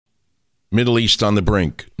Middle East on the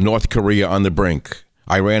brink. North Korea on the brink.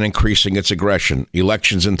 Iran increasing its aggression,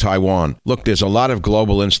 elections in Taiwan. Look, there's a lot of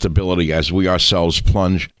global instability as we ourselves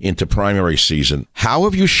plunge into primary season. How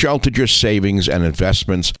have you sheltered your savings and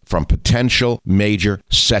investments from potential major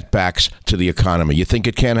setbacks to the economy? You think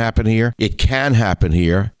it can't happen here? It can happen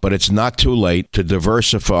here, but it's not too late to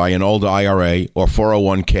diversify an old IRA or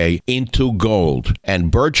 401k into gold.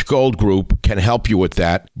 And Birch Gold Group can help you with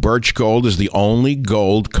that. Birch Gold is the only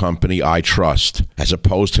gold company I trust. As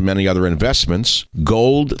opposed to many other investments, gold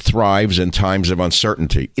thrives in times of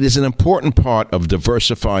uncertainty. It is an important part of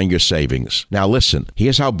diversifying your savings. Now listen,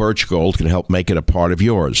 here's how Birch Gold can help make it a part of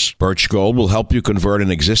yours. Birch Gold will help you convert an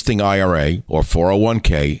existing IRA or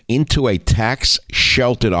 401k into a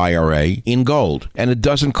tax-sheltered IRA in gold. And it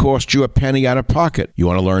doesn't cost you a penny out of pocket. You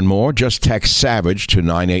want to learn more? Just text SAVAGE to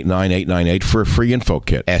 989-898 for a free info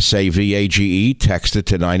kit. SAVAGE, text it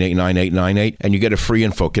to 989-898 and you get a free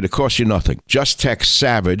info kit. It costs you nothing. Just text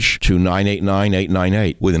SAVAGE to 989-898.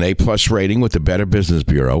 With an A-plus rating with the Better Business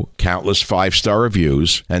Bureau, countless 5-star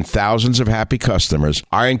reviews, and thousands of happy customers,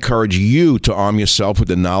 I encourage you to arm yourself with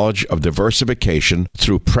the knowledge of diversification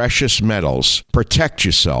through precious metals. Protect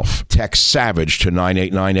yourself. Text SAVAGE to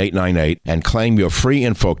 989-898 and claim your free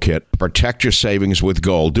info kit. Protect your savings with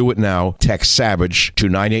gold. Do it now. Text SAVAGE to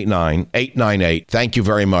 989-898. Thank you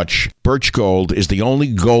very much. Birch Gold is the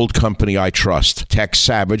only gold company I trust. Text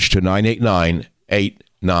SAVAGE to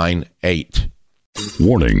 989-898.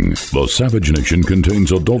 Warning, the Savage Nation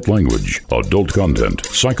contains adult language, adult content,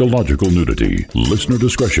 psychological nudity. Listener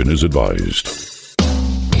discretion is advised.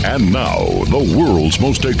 And now, the world's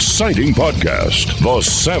most exciting podcast, The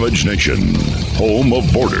Savage Nation, home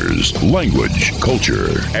of borders, language,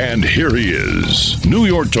 culture. And here he is, New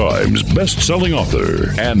York Times best-selling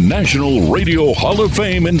author and National Radio Hall of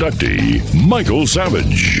Fame inductee, Michael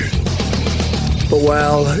Savage. But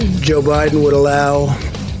while Joe Biden would allow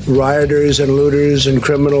rioters and looters and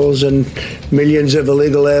criminals and millions of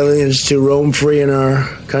illegal aliens to roam free in our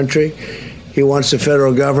country, he wants the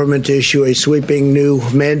federal government to issue a sweeping new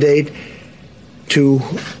mandate to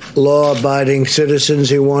law-abiding citizens.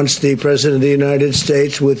 He wants the President of the United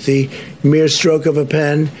States, with the mere stroke of a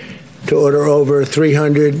pen, to order over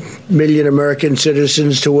 300 million American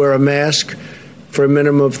citizens to wear a mask for a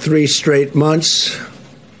minimum of 3 straight months.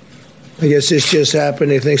 I guess this just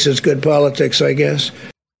happened. He thinks it's good politics, I guess.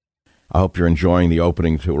 I hope you're enjoying the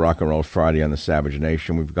opening to Rock and Roll Friday on the Savage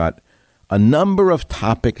Nation. We've got a number of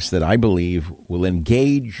topics that I believe will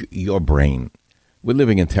engage your brain. We're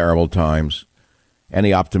living in terrible times.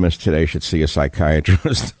 Any optimist today should see a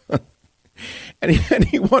psychiatrist.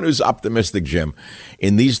 Anyone who's optimistic, Jim,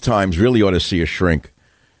 in these times really ought to see a shrink.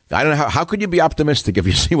 I don't know, how could you be optimistic if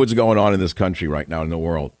you see what's going on in this country right now in the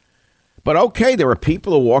world? But okay, there are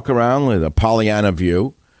people who walk around with a Pollyanna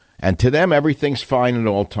view, and to them, everything's fine at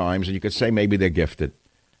all times, and you could say maybe they're gifted.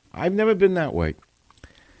 I've never been that way.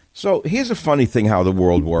 So here's a funny thing how the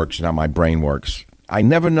world works and how my brain works. I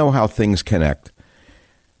never know how things connect.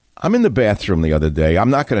 I'm in the bathroom the other day.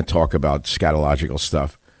 I'm not going to talk about scatological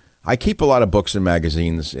stuff. I keep a lot of books and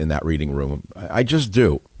magazines in that reading room. I just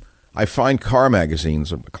do. I find car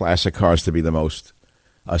magazines, classic cars, to be the most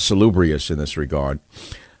salubrious in this regard.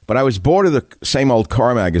 But I was bored of the same old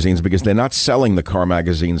car magazines because they're not selling the car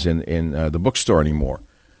magazines in the bookstore anymore.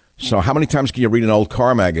 So how many times can you read an old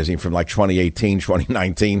car magazine from like 2018,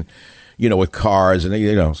 2019, with cars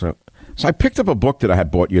and, So I picked up a book that I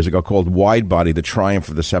had bought years ago called Wide Body, The Triumph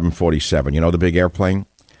of the 747, the big airplane.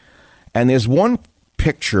 And there's one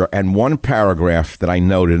picture and one paragraph that I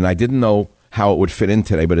noted, and I didn't know how it would fit in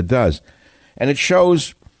today, but it does. And it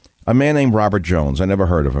shows a man named Robert Jones. I never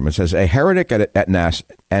heard of him. It says, a heretic at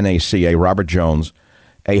NACA, Robert Jones,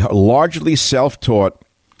 a largely self-taught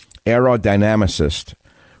aerodynamicist,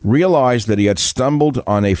 realized that he had stumbled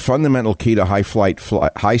on a fundamental key to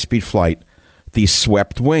high-speed flight, the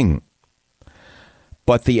swept wing.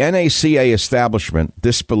 But the NACA establishment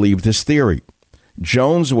disbelieved his theory.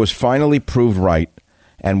 Jones was finally proved right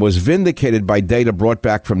and was vindicated by data brought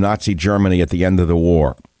back from Nazi Germany at the end of the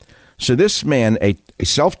war. So this man, a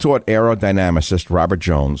self-taught aerodynamicist, Robert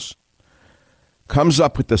Jones, comes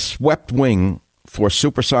up with the swept wing for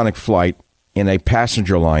supersonic flight in a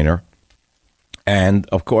passenger liner. And,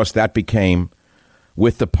 of course, that became,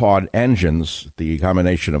 with the pod engines, the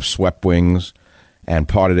combination of swept wings and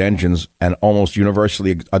podded engines, an almost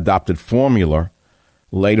universally adopted formula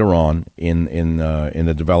later on in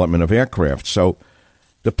the development of aircraft. So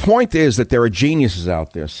the point is that there are geniuses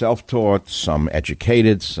out there, self-taught, some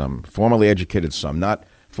educated, some formally educated, some not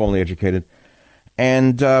formally educated.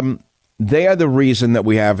 And they are the reason that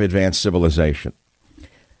we have advanced civilization.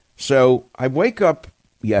 So I wake up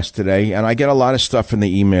yesterday, and I get a lot of stuff in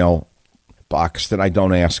the email box that I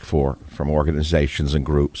don't ask for from organizations and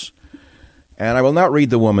groups. And I will not read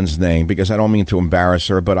the woman's name because I don't mean to embarrass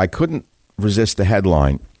her, but I couldn't resist the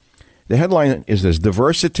headline. The headline is this: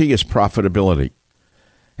 Diversity is Profitability,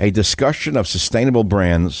 a discussion of sustainable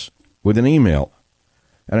brands with an email.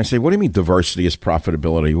 And I say, what do you mean diversity is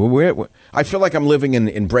profitability? I feel like I'm living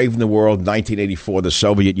in Brave New World, 1984, the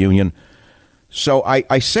Soviet Union. So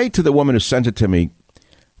I say to the woman who sent it to me,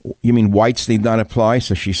 you mean whites need not apply?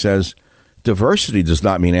 So she says, diversity does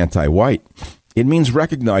not mean anti-white. It means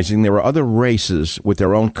recognizing there are other races with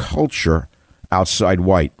their own culture outside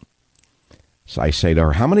white. So I say to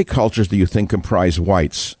her, how many cultures do you think comprise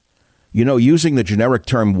whites? You know, using the generic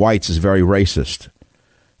term whites is very racist.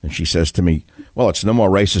 And she says to me, well, it's no more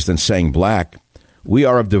racist than saying black. We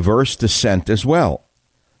are of diverse descent as well.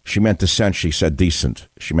 She meant descent. She said decent.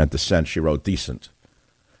 She meant descent. She wrote decent.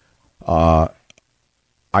 I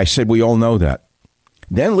said, we all know that.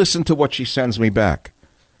 Then listen to what she sends me back.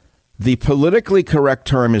 The politically correct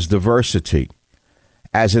term is diversity,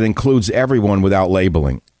 as it includes everyone without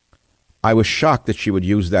labeling. I was shocked that she would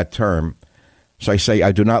use that term. So I say,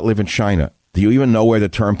 I do not live in China. Do you even know where the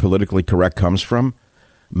term politically correct comes from?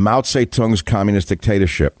 Mao Zedong's communist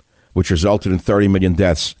dictatorship, which resulted in 30 million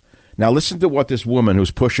deaths. Now listen to what this woman who's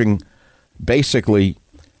pushing basically,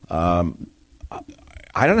 I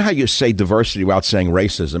don't know how you say diversity without saying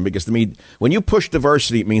racism, because to me, when you push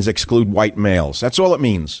diversity, it means exclude white males. That's all it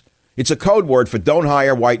means. It's a code word for don't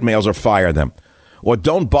hire white males or fire them, or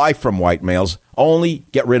don't buy from white males, only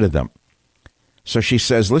get rid of them. So she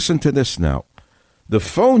says, listen to this now. The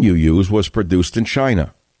phone you use was produced in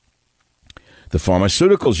China. The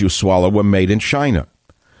pharmaceuticals you swallow were made in China.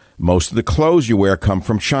 Most of the clothes you wear come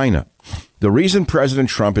from China. The reason President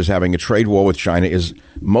Trump is having a trade war with China is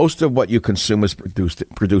most of what you consume is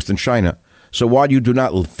produced in China. So while you do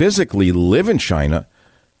not physically live in China,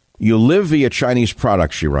 you live via Chinese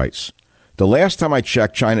products, she writes. The last time I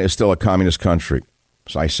checked, China is still a communist country.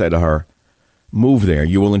 So I say to her, move there.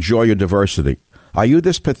 You will enjoy your diversity. Are you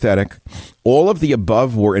this pathetic? All of the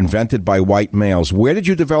above were invented by white males. Where did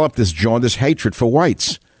you develop this jaundiced hatred for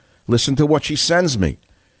whites? Listen to what she sends me.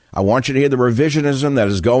 I want you to hear the revisionism that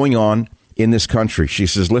is going on in this country. She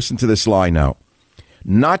says, listen to this lie now.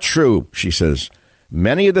 Not true, she says.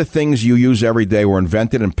 Many of the things you use every day were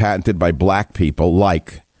invented and patented by black people,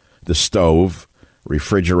 like the stove,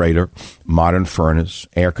 refrigerator, modern furnace,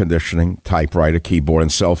 air conditioning, typewriter, keyboard,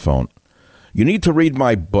 and cell phone. You need to read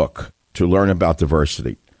my book to learn about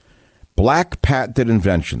diversity. Black patented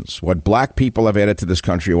inventions, what black people have added to this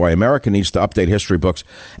country, why America needs to update history books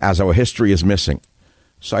as our history is missing.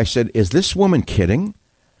 So I said, is this woman kidding?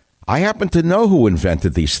 I happen to know who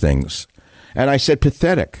invented these things. And I said,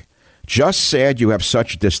 pathetic. Just sad you have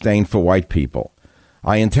such disdain for white people.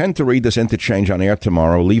 I intend to read this interchange on air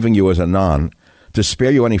tomorrow, leaving you as a non, to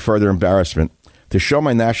spare you any further embarrassment, to show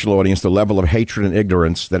my national audience the level of hatred and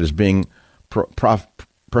ignorance that is being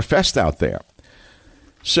professed out there.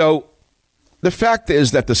 So the fact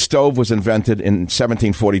is that the stove was invented in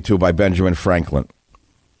 1742 by Benjamin Franklin.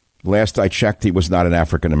 Last I checked, he was not an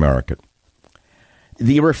African American.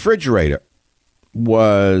 The refrigerator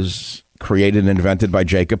was created and invented by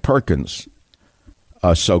Jacob Perkins,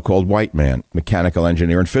 a so-called white man, mechanical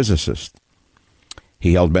engineer and physicist.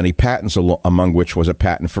 He held many patents, among which was a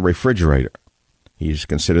patent for refrigerator. He's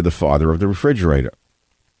considered the father of the refrigerator.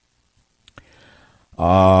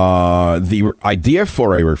 The idea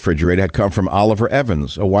for a refrigerator had come from Oliver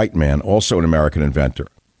Evans, a white man, also an American inventor.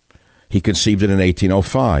 He conceived it in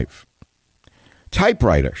 1805.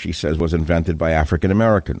 Typewriter, she says, was invented by African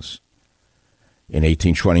Americans. In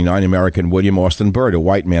 1829, American William Austin Byrd, a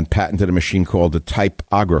white man, patented a machine called the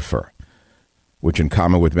typographer, which in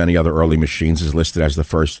common with many other early machines is listed as the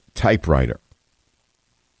first typewriter.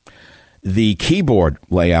 The keyboard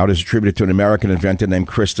layout is attributed to an American inventor named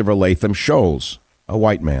Christopher Latham Scholes, a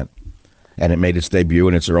white man, and it made its debut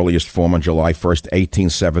in its earliest form on July 1st,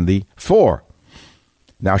 1874.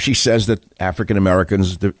 Now, she says that African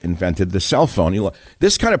Americans invented the cell phone.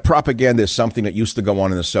 This kind of propaganda is something that used to go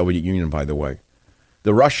on in the Soviet Union, by the way.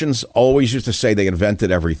 The Russians always used to say they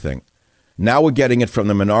invented everything. Now we're getting it from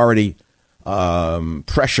the minority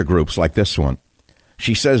pressure groups like this one.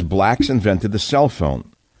 She says blacks invented the cell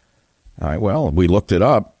phone. All right, well, we looked it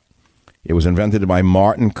up. It was invented by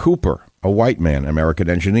Martin Cooper, a white man, American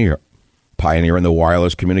engineer, pioneer in the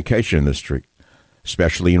wireless communication industry,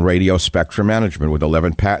 especially in radio spectrum management, with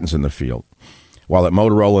 11 patents in the field. While at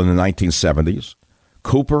Motorola in the 1970s,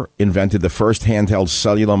 Cooper invented the first handheld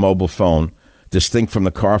cellular mobile phone, distinct from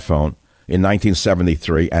the car phone, in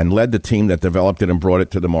 1973, and led the team that developed it and brought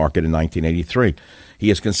it to the market in 1983. He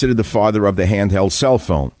is considered the father of the handheld cell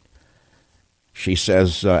phone. She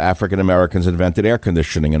says African Americans invented air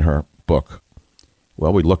conditioning in her book.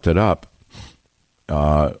 Well, we looked it up.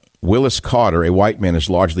 Willis Carter, a white man, is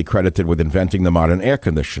largely credited with inventing the modern air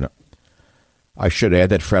conditioner. I should add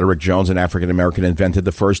that Frederick Jones, an African American, invented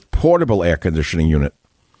the first portable air conditioning unit.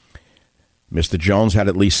 Mr. Jones had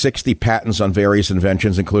at least 60 patents on various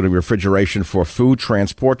inventions, including refrigeration for food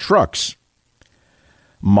transport trucks.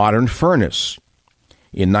 Modern furnace.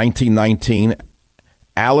 In 1919,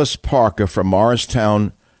 Alice Parker from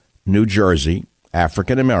Morristown, New Jersey,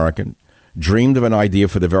 African American, dreamed of an idea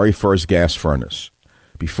for the very first gas furnace.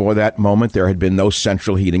 Before that moment, there had been no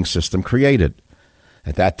central heating system created.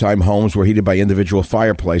 At that time, homes were heated by individual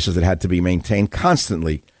fireplaces that had to be maintained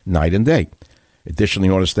constantly, night and day. Additionally,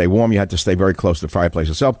 in order to stay warm, you had to stay very close to the fireplace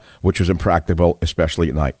itself, which was impractical, especially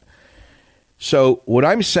at night. So what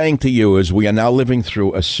I'm saying to you is we are now living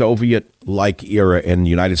through a Soviet-like era in the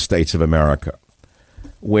United States of America,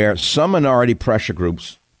 where some minority pressure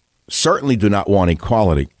groups certainly do not want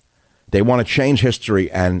equality. They want to change history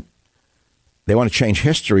and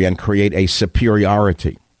create a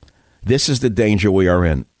superiority. This is the danger we are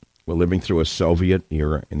in. We're living through a Soviet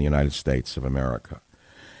era in the United States of America.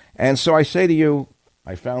 And so I say to you,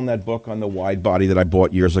 I found that book on the wide body that I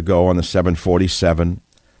bought years ago on the 747,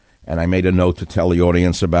 and I made a note to tell the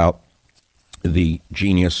audience about the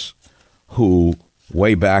genius who,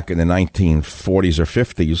 way back in the 1940s or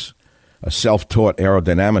 50s, a self-taught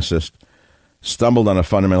aerodynamicist, stumbled on a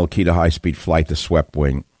fundamental key to high-speed flight, the swept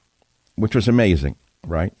wing, which was amazing,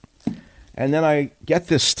 right? And then I get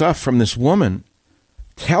this stuff from this woman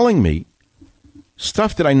telling me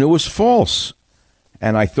stuff that I knew was false.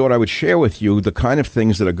 And I thought I would share with you the kind of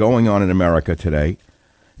things that are going on in America today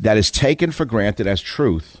that is taken for granted as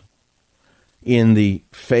truth in the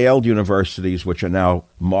failed universities, which are now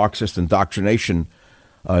Marxist indoctrination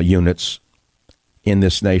units in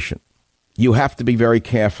this nation. You have to be very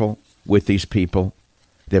careful with these people.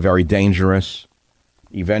 They're very dangerous.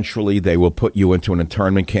 Eventually, they will put you into an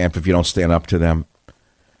internment camp if you don't stand up to them.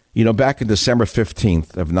 You know, back in December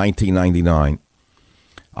 15th of 1999,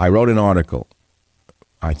 I wrote an article.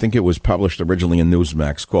 I think it was published originally in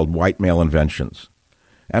Newsmax, called White Male Inventions.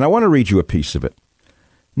 And I want to read you a piece of it.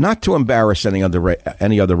 Not to embarrass any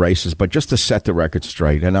other races, but just to set the record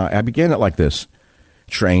straight. And I began it like this.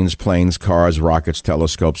 Trains, planes, cars, rockets,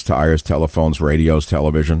 telescopes, tires, telephones, radios,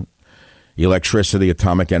 television, electricity,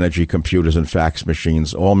 atomic energy, computers, and fax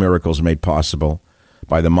machines, all miracles made possible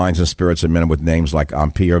by the minds and spirits of men with names like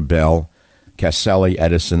Ampere, Bell, Caselli,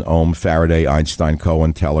 Edison, Ohm, Faraday, Einstein,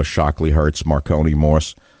 Cohen, Teller, Shockley, Hertz, Marconi,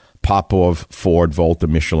 Morse, Popov, Ford, Volta,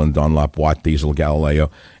 Michelin, Dunlop, Watt, Diesel, Galileo,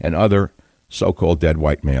 and other so-called dead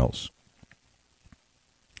white males.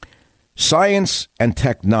 Science and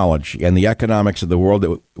technology and the economics of the world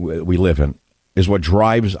that we live in is what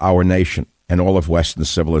drives our nation and all of Western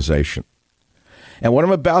civilization. And what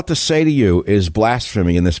I'm about to say to you is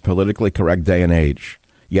blasphemy in this politically correct day and age.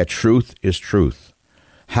 Yet truth is truth.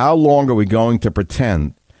 How long are we going to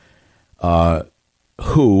pretend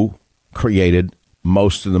who created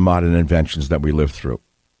most of the modern inventions that we live through?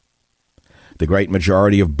 The great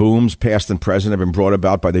majority of booms, past and present, have been brought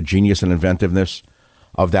about by the genius and inventiveness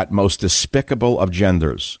of that most despicable of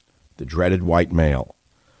genders, the dreaded white male,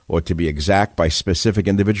 or to be exact, by specific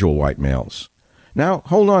individual white males. Now,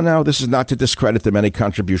 hold on now. This is not to discredit the many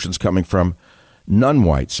contributions coming from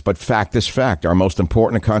non-whites, but fact is fact. Our most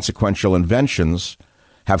important and consequential inventions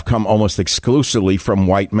have come almost exclusively from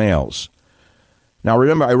white males. Now,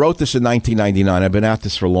 remember, I wrote this in 1999. I've been at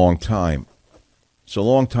this for a long time. It's a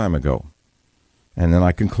long time ago. And then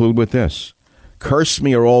I conclude with this. Curse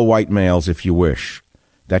me or all white males if you wish.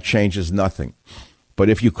 That changes nothing. But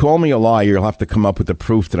if you call me a liar, you'll have to come up with the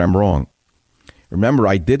proof that I'm wrong. Remember,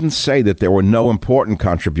 I didn't say that there were no important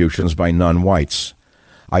contributions by non-whites.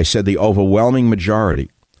 I said the overwhelming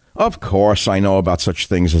majority. Of course, I know about such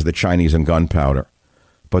things as the Chinese and gunpowder,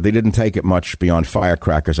 but they didn't take it much beyond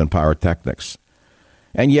firecrackers and pyrotechnics.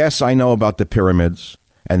 And yes, I know about the pyramids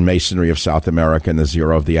and masonry of South America and the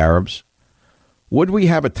zero of the Arabs. Would we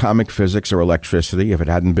have atomic physics or electricity if it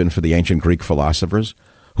hadn't been for the ancient Greek philosophers,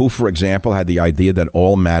 who, for example, had the idea that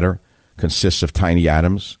all matter consists of tiny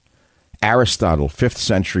atoms? Aristotle, 5th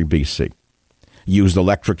century BC, used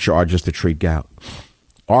electric charges to treat gout.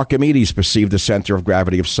 Archimedes perceived the center of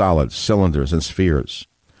gravity of solids, cylinders, and spheres.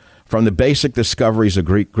 From the basic discoveries of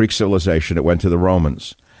Greek civilization, it went to the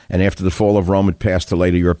Romans, and after the fall of Rome, it passed to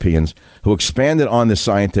later Europeans, who expanded on this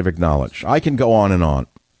scientific knowledge. I can go on and on.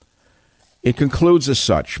 It concludes as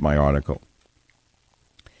such, my article.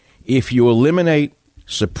 If you eliminate,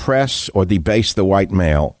 suppress, or debase the white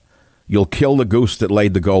male, you'll kill the goose that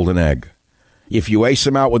laid the golden egg. If you ace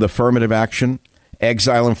him out with affirmative action,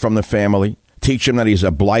 exile him from the family, teach him that he's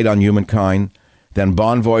a blight on humankind, then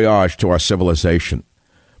bon voyage to our civilization.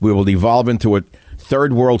 We will devolve into a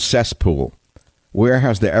third world cesspool. Where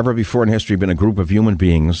has there ever before in history been a group of human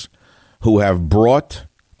beings who have brought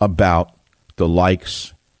about the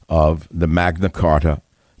likes of the Magna Carta,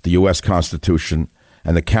 the U.S. Constitution,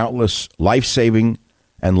 and the countless life-saving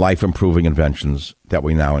and life-improving inventions that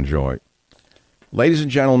we now enjoy? Ladies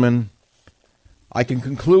and gentlemen, I can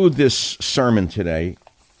conclude this sermon today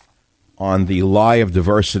on the lie of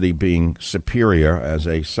diversity being superior as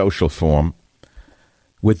a social form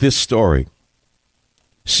with this story.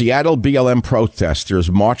 Seattle BLM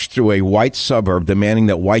protesters marched through a white suburb demanding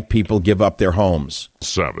that white people give up their homes.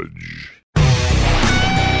 Savage.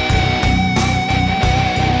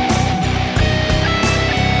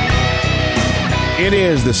 It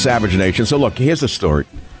is the Savage Nation. So look, here's the story.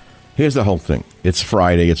 Here's the whole thing. It's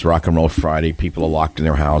Friday. It's Rock and Roll Friday. People are locked in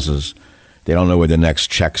their houses. They don't know where the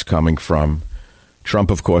next check's coming from.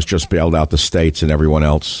 Trump, of course, just bailed out the states and everyone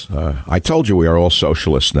else. I told you we are all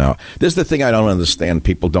socialists now. This is the thing I don't understand.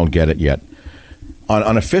 People don't get it yet.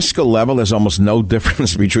 On a fiscal level, there's almost no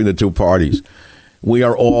difference between the two parties. We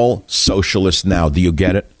are all socialists now. Do you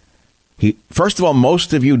get it? First of all,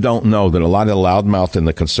 most of you don't know that a lot of the loudmouths in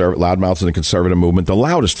the conservative movement, the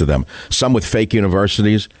loudest of them, some with fake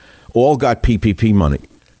universities, all got PPP money.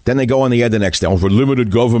 Then they go on the air the next day. I'm for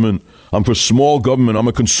limited government. I'm for small government. I'm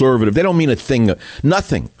a conservative. They don't mean a thing.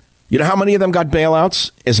 Nothing. You know how many of them got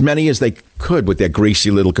bailouts? As many as they could with their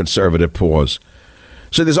greasy little conservative paws.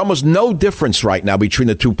 So there's almost no difference right now between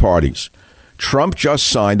the two parties. Trump just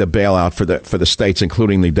signed a bailout for the states,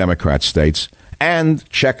 including the Democrat states, and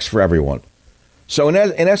checks for everyone. So in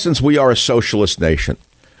essence, we are a socialist nation.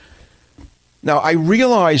 Now, I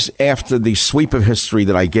realize after the sweep of history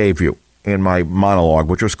that I gave you in my monologue,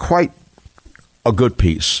 which was quite a good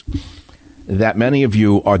piece, that many of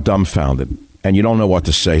you are dumbfounded and you don't know what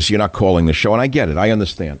to say, so you're not calling the show. And I get it. I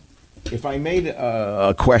understand. If I made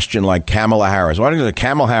a question like Kamala Harris, why don't you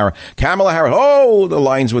Kamala Harris, oh, the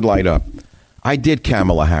lines would light up. I did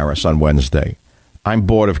Kamala Harris on Wednesday. I'm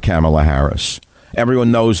bored of Kamala Harris.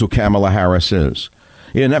 Everyone knows who Kamala Harris is.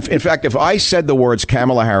 In fact, if I said the words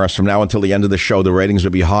Kamala Harris from now until the end of the show, the ratings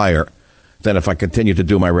would be higher than if I continue to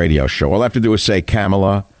do my radio show. All I have to do is say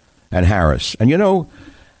Kamala and Harris. And you know,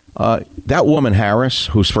 that woman Harris,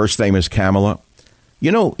 whose first name is Kamala,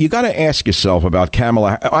 you know, you got to ask yourself about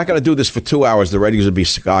Kamala. I got to do this for 2 hours. The ratings would be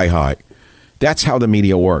sky high. That's how the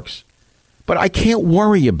media works. But I can't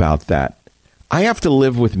worry about that. I have to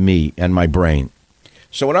live with me and my brain.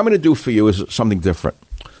 So what I'm going to do for you is something different.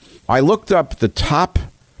 I looked up the top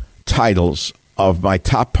titles of my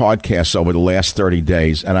top podcasts over the last 30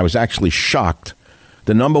 days, and I was actually shocked.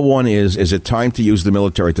 The number one is it time to use the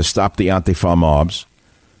military to stop the Antifa mobs?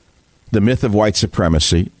 The myth of white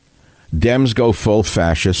supremacy. Dems go full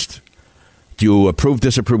fascist. Do you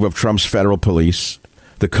disapprove of Trump's federal police?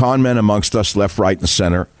 The con men amongst us, left, right, and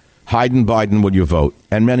center. Hyde Biden, would you vote?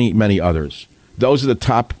 And many, many others. Those are the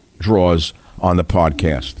top draws on the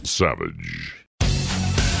podcast. Savage.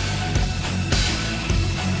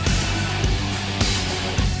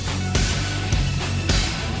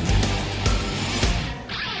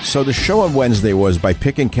 So the show on Wednesday was by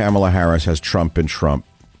picking Kamala Harris as Trump and Trump.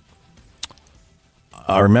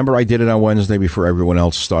 I remember I did it on Wednesday before everyone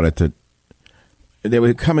else started to. They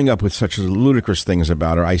were coming up with such ludicrous things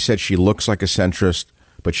about her. I said she looks like a centrist,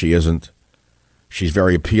 but she isn't. She's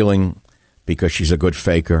very appealing because she's a good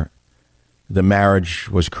faker. The marriage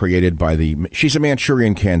was created by she's a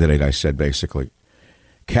Manchurian candidate, I said, basically.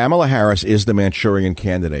 Kamala Harris is the Manchurian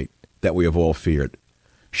candidate that we have all feared.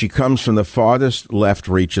 She comes from the farthest left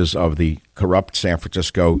reaches of the corrupt San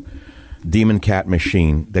Francisco demon cat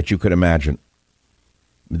machine that you could imagine.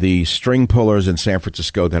 The string pullers in San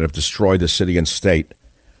Francisco that have destroyed the city and state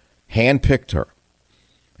handpicked her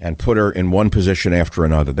and put her in one position after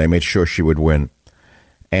another. They made sure she would win.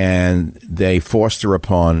 And they forced her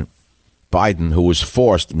upon Biden, who was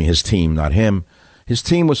forced, his team, not him, his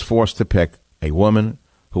team was forced to pick a woman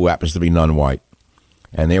who happens to be non-white.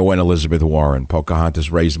 And there went Elizabeth Warren.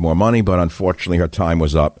 Pocahontas raised more money, but unfortunately her time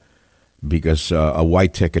was up because a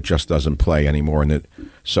white ticket just doesn't play anymore in the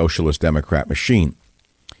socialist Democrat machine.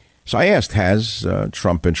 So I asked, has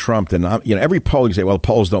Trump been trumped? And every poll, you say, well,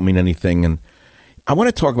 polls don't mean anything. And I want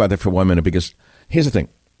to talk about that for 1 minute because here's the thing.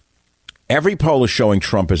 Every poll is showing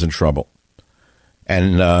Trump is in trouble.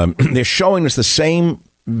 And they're showing us the same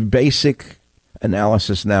basic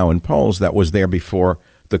analysis now in polls that was there before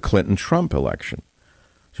the Clinton-Trump election.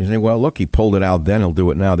 You say, well, look, he pulled it out then, he'll do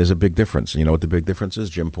it now. There's a big difference. You know what the big difference is?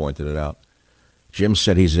 Jim pointed it out. Jim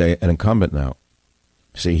said he's an incumbent now.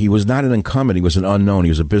 See, he was not an incumbent. He was an unknown. He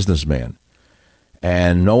was a businessman.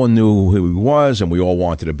 And no one knew who he was, and we all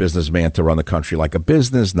wanted a businessman to run the country like a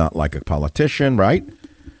business, not like a politician, right?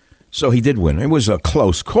 So he did win. It was a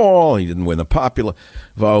close call. He didn't win the popular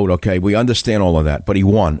vote. Okay, we understand all of that, but he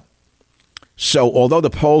won. So although the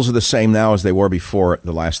polls are the same now as they were before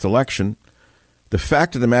the last election, the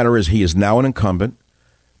fact of the matter is he is now an incumbent.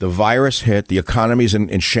 The virus hit. The economy's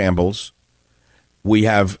in shambles. We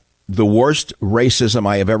have the worst racism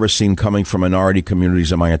I have ever seen coming from minority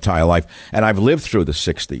communities in my entire life. And I've lived through the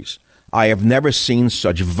 60s. I have never seen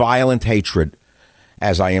such violent hatred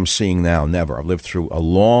as I am seeing now. Never. I've lived through a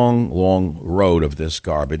long, long road of this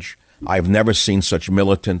garbage. I've never seen such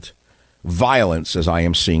militant violence as I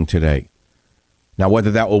am seeing today. Now,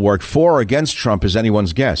 whether that will work for or against Trump is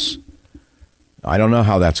anyone's guess. I don't know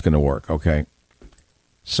how that's going to work, okay?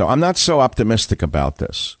 So I'm not so optimistic about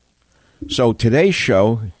this. So today's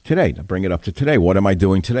show, to bring it up to today, what am I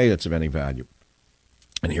doing today that's of any value?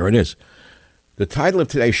 And here it is. The title of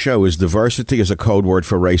today's show is Diversity is a Code Word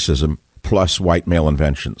for Racism plus White Male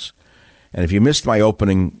Inventions. And if you missed my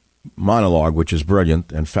opening monologue, which is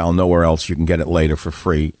brilliant and found nowhere else, you can get it later for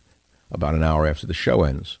free about an hour after the show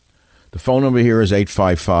ends. The phone number here is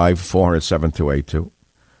 855-400-7282.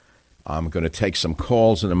 I'm going to take some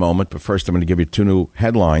calls in a moment, but first I'm going to give you two new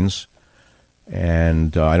headlines.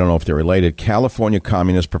 And I don't know if they're related. California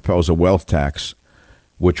communists propose a wealth tax,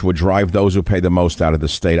 which would drive those who pay the most out of the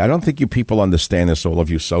state. I don't think you people understand this, all of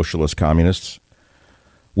you socialist communists,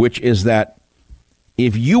 which is that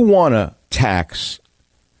if you want to tax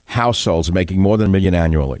households making more than $1 million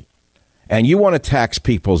annually, and you want to tax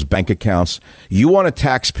people's bank accounts, you want to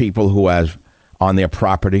tax people who have on their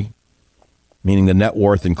property, meaning the net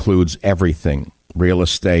worth includes everything, real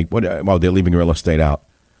estate. Well, they're leaving real estate out.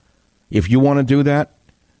 If you want to do that,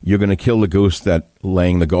 you're going to kill the goose that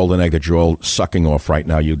laying the golden egg that you're all sucking off right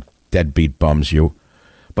now, you deadbeat bums, you.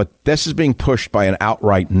 But this is being pushed by an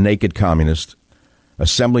outright naked communist.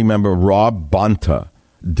 Assembly member Rob Bonta,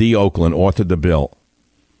 D. Oakland, authored the bill.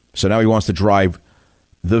 So now he wants to drive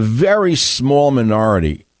the very small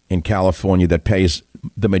minority in California that pays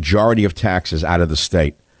the majority of taxes out of the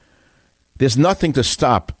state. There's nothing to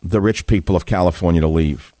stop the rich people of California to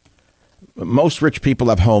leave. Most rich people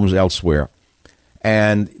have homes elsewhere,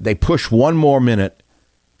 and they push one more minute.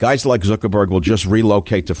 Guys like Zuckerberg will just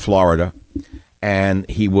relocate to Florida, and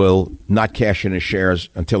he will not cash in his shares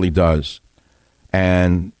until he does,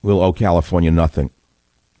 and will owe California nothing.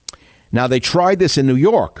 Now, they tried this in New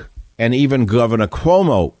York, and even Governor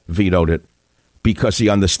Cuomo vetoed it because he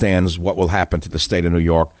understands what will happen to the state of New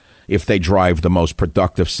York if they drive the most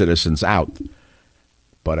productive citizens out.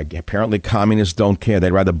 But apparently communists don't care.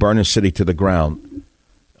 They'd rather burn a city to the ground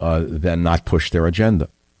than not push their agenda.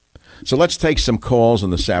 So let's take some calls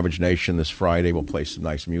on the Savage Nation this Friday. We'll play some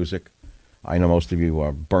nice music. I know most of you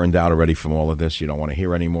are burned out already from all of this. You don't want to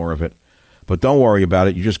hear any more of it. But don't worry about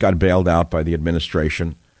it. You just got bailed out by the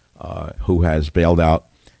administration who has bailed out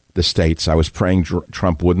the states. I was praying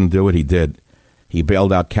Trump wouldn't do it. He did. He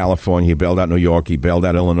bailed out California. He bailed out New York. He bailed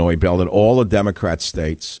out Illinois. He bailed out all the Democrat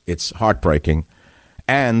states. It's heartbreaking.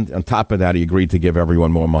 And on top of that, he agreed to give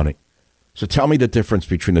everyone more money. So tell me the difference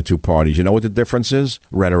between the two parties. You know what the difference is?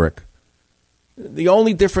 Rhetoric. The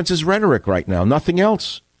only difference is rhetoric right now. Nothing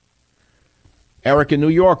else. Eric in New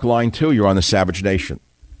York, line 2. You're on the Savage Nation.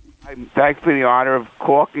 Thanks for the honor of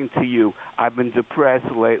talking to you. I've been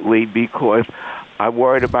depressed lately because I'm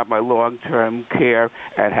worried about my long-term care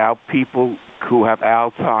and how people who have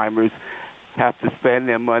Alzheimer's have to spend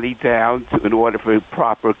their money down in order for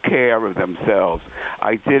proper care of themselves.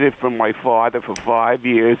 I did it for my father for 5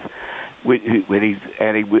 years,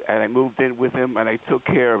 and I moved in with him, and I took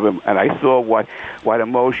care of him, and I saw what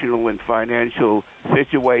emotional and financial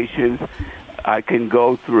situations I can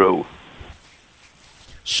go through.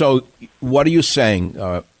 So what are you saying?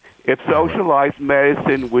 If socialized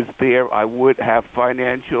medicine was there, I would have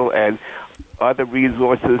financial and other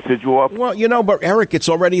resources to draw. Well, you know, but Eric, it's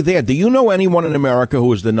already there. Do you know anyone in America who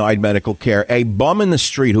was denied medical care? A bum in the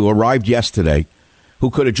street who arrived yesterday,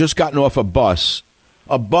 who could have just gotten off a bus.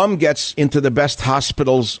 A bum gets into the best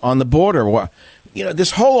hospitals on the border. You know,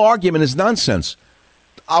 this whole argument is nonsense.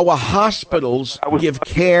 Our hospitals give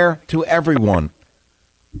care to everyone.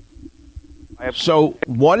 So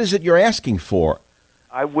what is it you're asking for?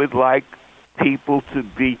 I would like people to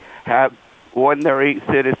have ordinary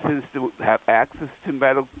citizens to have access to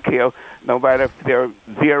medical care, no matter if they're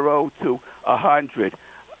 0 to 100,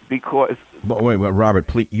 because. But wait, Robert,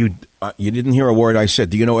 please, You didn't hear a word I said.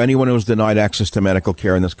 Do you know anyone who's denied access to medical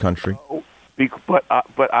care in this country?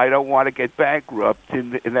 But I don't want to get bankrupt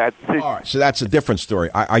in that situation. All right, so that's a different story.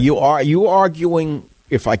 Are you arguing,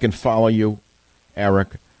 if I can follow you, Eric,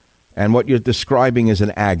 and what you're describing is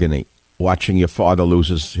an agony, watching your father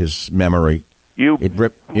lose his memory.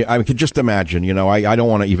 I could just imagine, I don't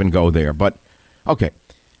want to even go there. But, okay,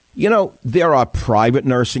 there are private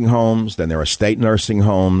nursing homes, then there are state nursing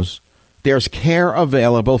homes. There's care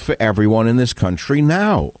available for everyone in this country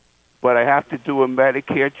now. But I have to do a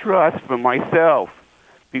Medicare trust for myself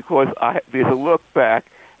because there's a look back,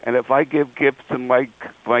 and if I give gifts to my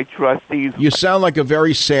trustees... You sound like a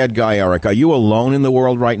very sad guy, Eric. Are you alone in the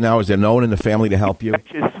world right now? Is there no one in the family to help you?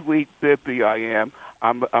 Such a sweet bippy I am.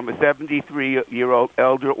 I'm a 73-year-old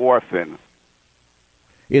elder orphan.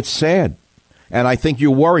 It's sad. And I think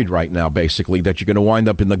you're worried right now, basically, that you're going to wind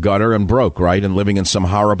up in the gutter and broke, right? And living in some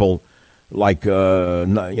horrible... I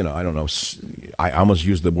don't know. I almost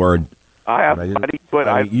used the word. I have money,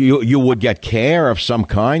 but you would get care of some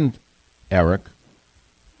kind, Eric.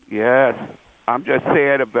 Yes, I'm just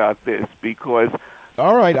sad about this because.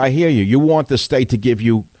 All right, I hear you. You want the state to give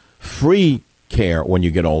you free care when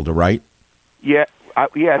you get older, right? Yeah.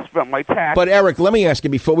 Yes, from my tax. But Eric, let me ask you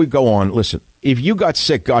before we go on. Listen, if you got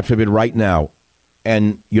sick, God forbid, right now,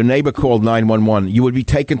 and your neighbor called 911, you would be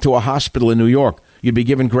taken to a hospital in New York. You'd be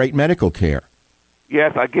given great medical care.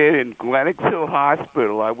 Yes, I get in Lenox Hill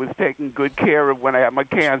Hospital. I was taken good care of when I had my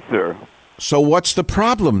cancer. So what's the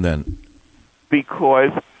problem then?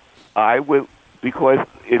 Because I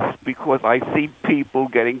see people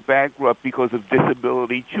getting bankrupt because of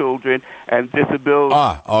disability children and disability.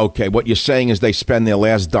 Okay. What you're saying is they spend their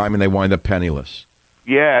last dime and they wind up penniless.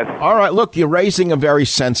 Yes. All right. Look, you're raising a very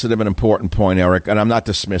sensitive and important point, Eric, and I'm not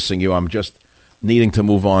dismissing you. I'm just needing to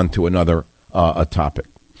move on to another a topic.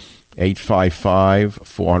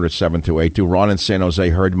 855-400-7282. Ron in San Jose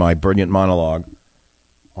heard my brilliant monologue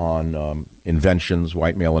on inventions,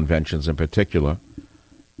 white male inventions in particular.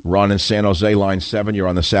 Ron in San Jose, line 7. You're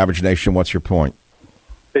on the Savage Nation. What's your point?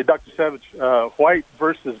 Hey, Dr. Savage, white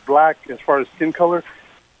versus black as far as skin color,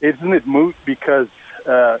 isn't it moot because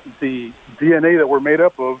the DNA that we're made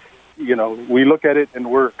up of, we look at it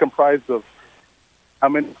and we're comprised of how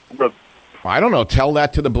many... I don't know. Tell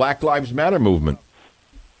that to the Black Lives Matter movement.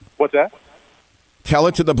 What's that? Tell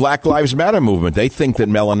it to the Black Lives Matter movement. They think that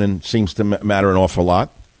melanin seems to matter an awful lot.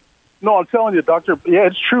 No, I'm telling you, Doctor, yeah,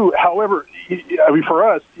 it's true. However, for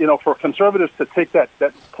us, for conservatives to take that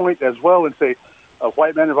point as well and say a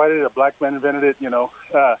white man invented it, a black man invented it,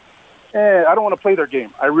 I don't want to play their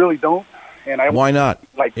game. I really don't. Why not?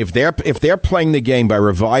 If they're playing the game by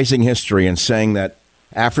revising history and saying that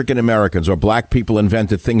African Americans or black people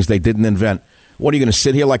invented things they didn't invent, what are you going to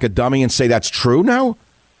sit here like a dummy and say that's true now?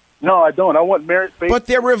 No, I don't. I want merit-based. But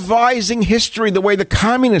they're revising history the way the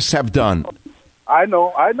communists have done. I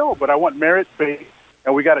know, but I want merit-based,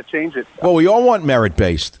 and we got to change it. Well, we all want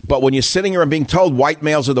merit-based, but when you're sitting here and being told white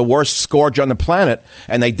males are the worst scourge on the planet,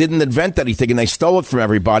 and they didn't invent anything, and they stole it from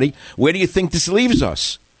everybody, where do you think this leaves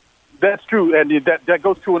us? That's true, and that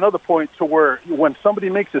goes to another point to where when somebody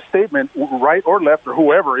makes a statement, right or left or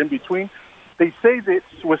whoever in between, they say this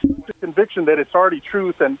with such a conviction that it's already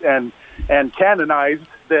truth and canonized,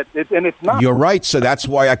 and it's not. You're right, so that's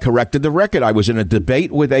why I corrected the record. I was in a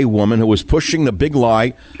debate with a woman who was pushing the big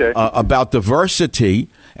lie about diversity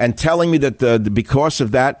and telling me that because of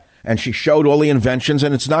that, and she showed all the inventions,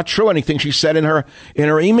 and it's not true anything she said in her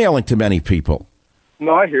emailing to many people.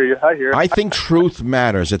 No, I hear you. I think truth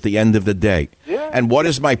matters at the end of the day. Yeah. And what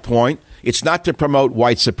is my point? It's not to promote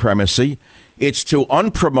white supremacy. It's to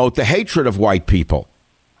unpromote the hatred of white people.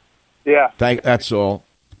 Yeah. That's all.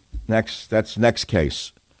 That's next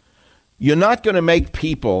case. You're not going to make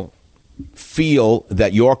people feel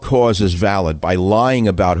that your cause is valid by lying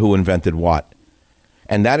about who invented what.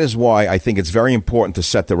 And that is why I think it's very important to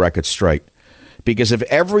set the record straight. Because if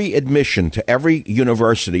every admission to every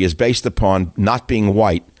university is based upon not being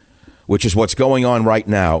white, which is what's going on right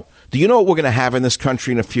now, do you know what we're going to have in this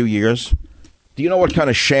country in a few years? Do you know what kind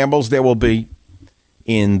of shambles there will be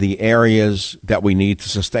in the areas that we need to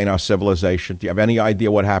sustain our civilization? Do you have any idea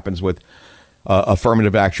what happens with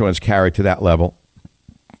affirmative action when it's carried to that level?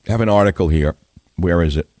 I have an article here. Where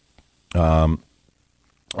is it? On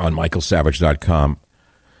michaelsavage.com.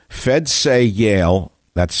 Feds say Yale...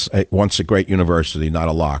 That's once a great university, not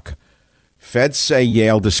a lock. Feds say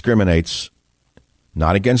Yale discriminates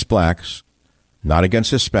not against blacks, not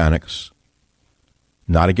against Hispanics,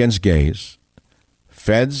 not against gays.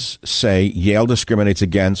 Feds say Yale discriminates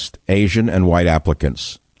against Asian and white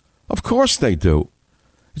applicants. Of course they do.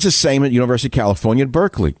 It's the same at University of California at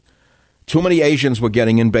Berkeley. Too many Asians were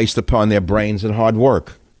getting in based upon their brains and hard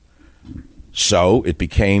work. So it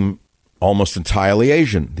became almost entirely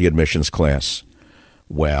Asian, the admissions class.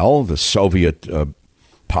 Well, the Soviet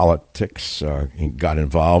politics got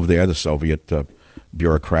involved there. The Soviet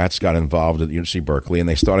bureaucrats got involved at the University of Berkeley, and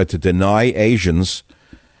they started to deny Asians,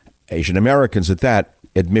 Asian Americans at that,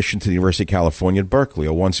 admission to the University of California at Berkeley,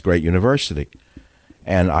 a once great university.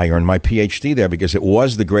 And I earned my PhD there because it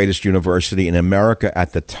was the greatest university in America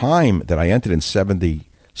at the time that I entered in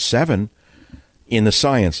 77 in the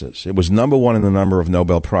sciences. It was number one in the number of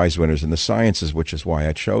Nobel Prize winners in the sciences, which is why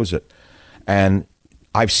I chose it. And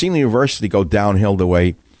I've seen the university go downhill the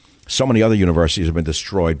way so many other universities have been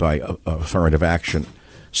destroyed by affirmative action.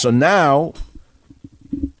 So now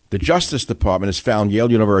the Justice Department has found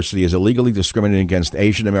Yale University is illegally discriminating against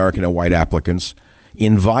Asian American and white applicants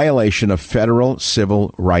in violation of federal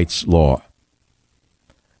civil rights law.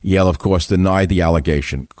 Yale, of course, denied the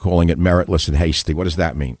allegation, calling it meritless and hasty. What does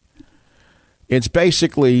that mean? It's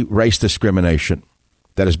basically race discrimination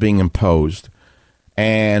that is being imposed.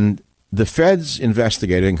 And the feds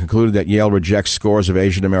investigated and concluded that Yale rejects scores of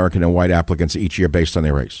Asian American and white applicants each year based on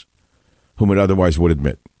their race, whom it otherwise would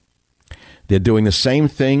admit. They're doing the same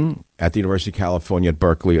thing at the University of California at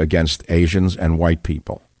Berkeley against Asians and white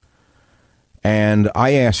people. And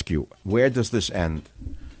I ask you, where does this end?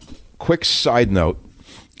 Quick side note,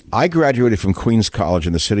 I graduated from Queens College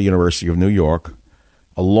in the City University of New York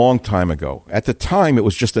a long time ago. At the time, it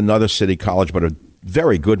was just another city college, but a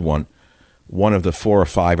very good one. One of the 4 or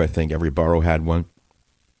 5, I think, every borough had one.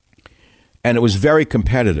 And it was very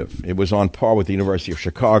competitive. It was on par with the University of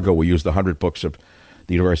Chicago. We used the 100 books of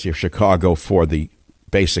the University of Chicago for the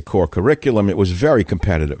basic core curriculum. It was very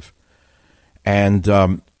competitive. And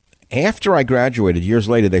after I graduated, years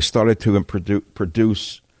later, they started to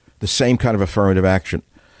produce the same kind of affirmative action.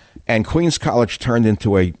 And Queens College turned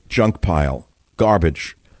into a junk pile,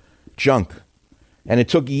 garbage, junk. And it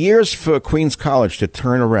took years for Queens College to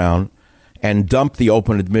turn around and dump the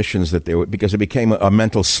open admissions that they were, because it became a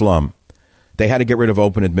mental slum. They had to get rid of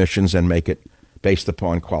open admissions and make it based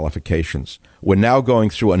upon qualifications. We're now going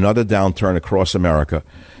through another downturn across America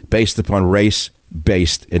based upon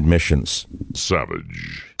race-based admissions.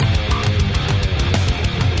 Savage.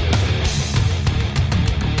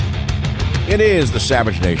 It is the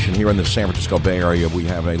Savage Nation. Here in the San Francisco Bay Area, we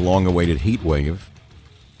have a long-awaited heat wave.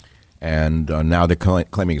 And now they're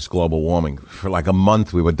claiming it's global warming. For like a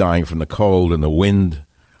month, we were dying from the cold and the wind,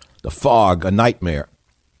 the fog, a nightmare.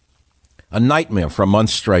 A nightmare for a month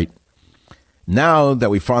straight. Now that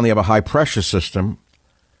we finally have a high-pressure system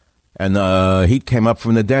and the heat came up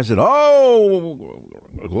from the desert, oh,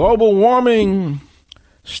 global warming,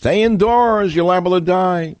 stay indoors, you're liable to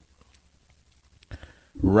die.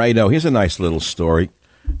 Righto, here's a nice little story.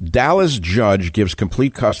 Dallas judge gives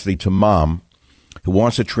complete custody to mom who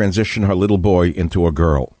wants to transition her little boy into a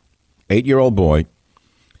girl. 8-year-old boy,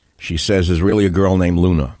 she says, is really a girl named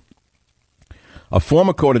Luna. A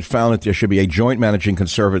former court had found that there should be a joint managing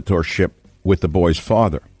conservatorship with the boy's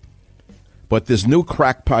father. But this new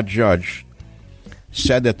crackpot judge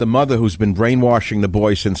said that the mother, who's been brainwashing the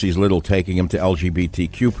boy since he's little, taking him to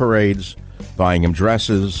LGBTQ parades, buying him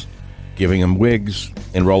dresses, giving him wigs,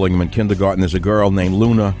 enrolling him in kindergarten, there's a girl named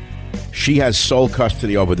Luna. She has sole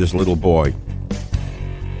custody over this little boy.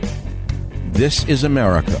 This is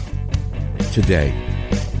America today.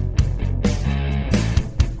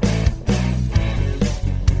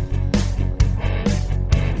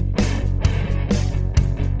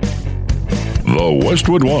 The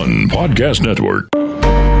Westwood One Podcast Network.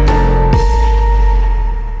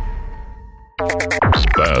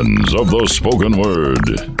 Fans of the spoken word,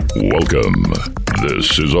 welcome.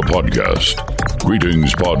 This is a podcast.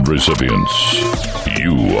 Greetings, pod recipients.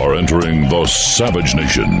 You are entering the Savage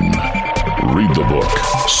Nation. Read the book,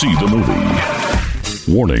 see the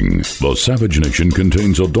movie. Warning, the Savage Nation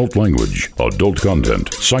contains adult language, adult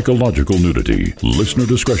content, psychological nudity. Listener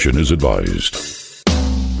discretion is advised.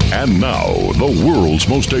 And now, the world's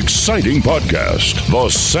most exciting podcast, The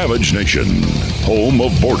Savage Nation, home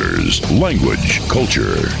of borders, language,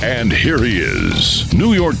 culture. And here he is,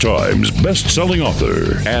 New York Times best-selling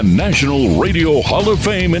author and National Radio Hall of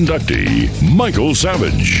Fame inductee, Michael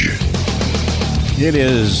Savage. It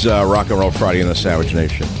is Rock and Roll Friday in the Savage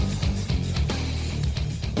Nation.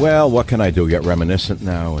 Well, what can I do? Get reminiscent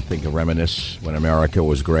now and think of reminisce when America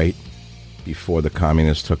was great, before the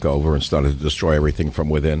communists took over and started to destroy everything from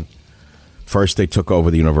within. First, they took over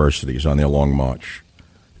the universities on their long march.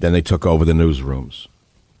 Then they took over the newsrooms.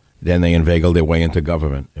 Then they inveigled their way into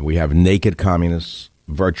government. And we have naked communists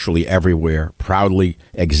virtually everywhere, proudly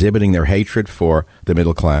exhibiting their hatred for the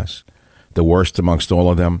middle class. The worst amongst all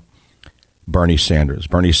of them Bernie Sanders.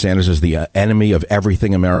 Bernie Sanders is the enemy of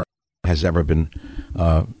everything America has ever been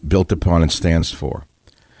built upon and stands for.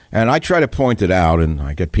 And I try to point it out, and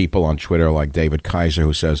I get people on Twitter like David Kaiser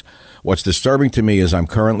who says, what's disturbing to me is I'm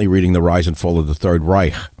currently reading The Rise and Fall of the Third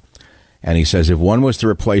Reich. And he says, if one was to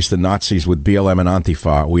replace the Nazis with BLM and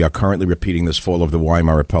Antifa, we are currently repeating this fall of the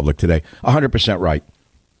Weimar Republic today. 100% right.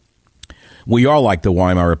 We are like the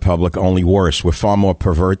Weimar Republic, only worse. We're far more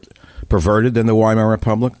perverted than the Weimar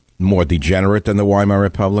Republic, more degenerate than the Weimar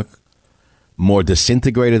Republic, more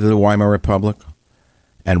disintegrated than the Weimar Republic.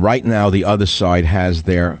 And right now, the other side has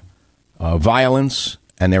their violence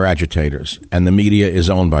and their agitators, and the media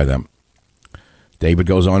is owned by them. David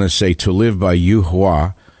goes on to say, To Live by Yu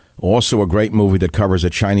Hua, also a great movie that covers a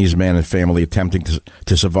Chinese man and family attempting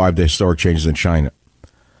to survive the historic changes in China.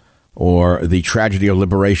 Or The Tragedy of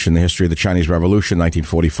Liberation, the history of the Chinese Revolution,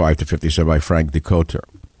 1945 to 57 by Frank Decoter.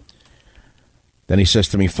 Then he says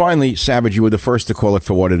to me, finally, Savage, you were the first to call it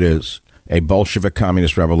for what it is, a Bolshevik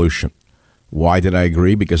communist revolution. Why did I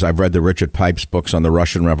agree? Because I've read the Richard Pipes books on the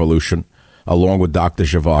Russian Revolution, along with Dr.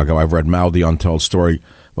 Zhivago. I've read Mao, the Untold Story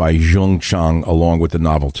by Zheng Chang, along with the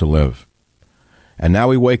novel To Live. And now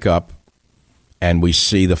we wake up and we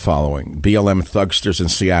see the following. BLM thugsters in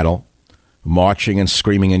Seattle marching and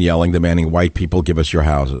screaming and yelling, demanding white people give us your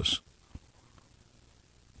houses.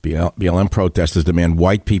 BLM protesters demand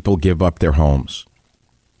white people give up their homes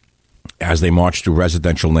as they march through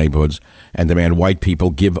residential neighborhoods and demand white people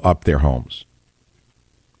give up their homes.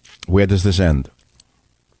 Where does this end?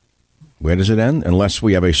 Where does it end? Unless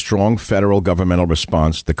we have a strong federal governmental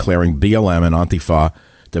response declaring BLM and Antifa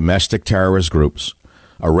domestic terrorist groups,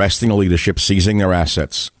 arresting the leadership, seizing their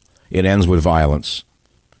assets. It ends with violence.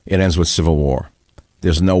 It ends with civil war.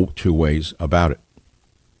 There's no two ways about it.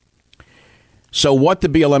 So what the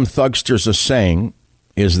BLM thugsters are saying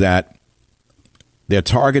is that they're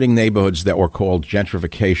targeting neighborhoods that were called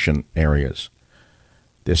gentrification areas.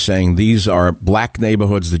 They're saying these are black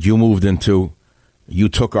neighborhoods that you moved into. You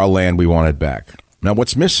took our land. We want it back. Now,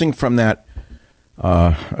 what's missing from that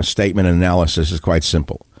statement and analysis is quite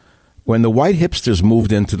simple. When the white hipsters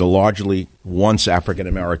moved into the largely once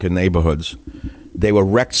African-American neighborhoods, they were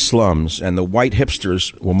wrecked slums, and the white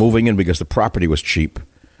hipsters were moving in because the property was cheap.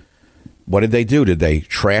 What did they do? Did they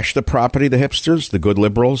trash the property, the hipsters, the good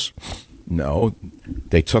liberals? No.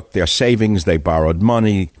 They took their savings, they borrowed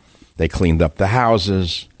money, they cleaned up the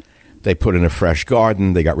houses, they put in a fresh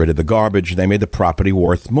garden, they got rid of the garbage, they made the property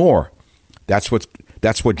worth more. That's what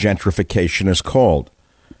gentrification is called.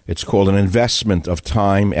 It's called an investment of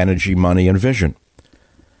time, energy, money, and vision.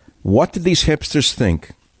 What did these hipsters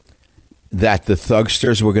think? That the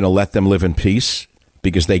thugsters were going to let them live in peace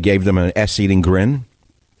because they gave them an ass-eating grin?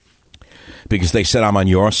 Because they said, I'm on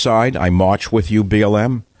your side, I march with you,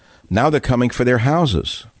 BLM? Now they're coming for their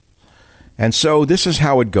houses. And so this is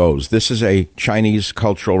how it goes. This is a Chinese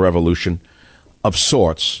cultural revolution of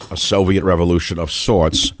sorts, a Soviet revolution of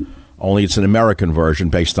sorts, only it's an American version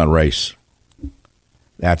based on race.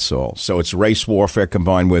 That's all. So it's race warfare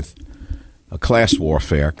combined with a class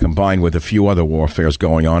warfare, combined with a few other warfares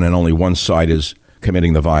going on, and only one side is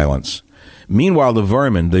committing the violence. Meanwhile, the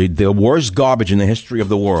vermin, the worst garbage in the history of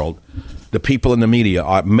the world, the people in the media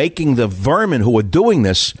are making the vermin who are doing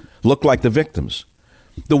this look like the victims.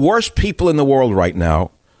 The worst people in the world right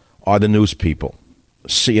now are the news people.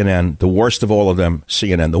 CNN, the worst of all of them,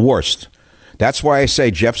 CNN, the worst. That's why I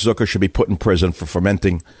say Jeff Zucker should be put in prison for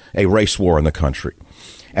fomenting a race war in the country.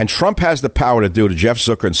 And Trump has the power to do to Jeff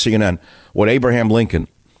Zucker and CNN what Abraham Lincoln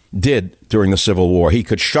did during the Civil War. He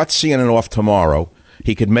could shut CNN off tomorrow.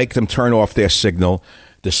 He could make them turn off their signal.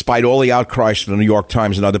 Despite all the outcries from the New York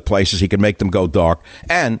Times and other places, he could make them go dark.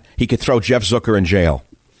 And he could throw Jeff Zucker in jail.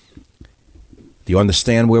 Do you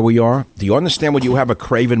understand where we are? Do you understand when you have a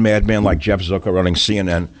craven madman like Jeff Zucker running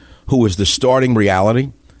CNN, who is distorting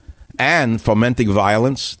reality and fomenting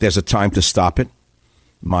violence? There's a time to stop it.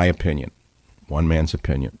 My opinion. One man's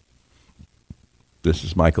opinion. This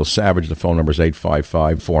is Michael Savage. The phone number is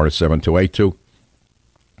 855-407-282.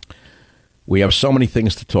 We have so many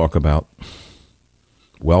things to talk about.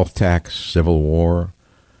 Wealth tax, civil war,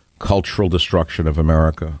 cultural destruction of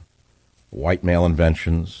America, white male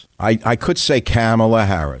inventions. I could say Kamala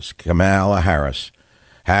Harris.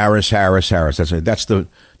 Harris. That's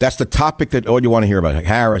the topic that all you want to hear about.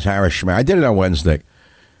 Harris. I did it on Wednesday.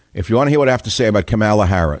 If you want to hear what I have to say about Kamala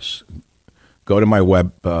Harris, go to my my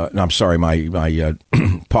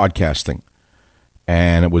podcasting.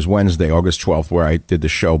 And it was Wednesday, August 12th, where I did the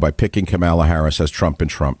show by picking Kamala Harris as Trump and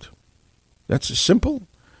trumped. That's simple.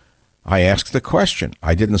 I asked the question.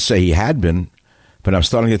 I didn't say he had been, but I'm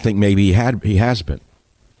starting to think maybe he has been.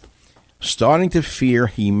 starting to fear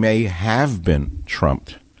he may have been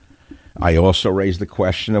trumped. I also raised the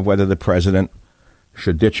question of whether the president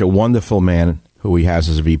should ditch a wonderful man who he has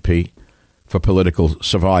as VP for political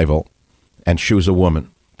survival and choose a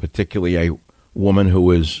woman, particularly a woman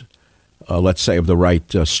who is, let's say, of the right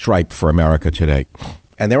stripe for America today.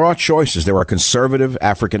 And there are choices. There are conservative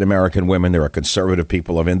African-American women. There are conservative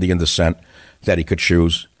people of Indian descent that he could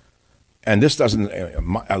choose. And this doesn't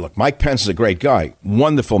look, Mike Pence is a great guy,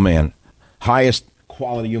 wonderful man, highest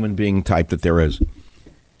quality human being type that there is.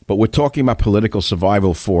 But we're talking about political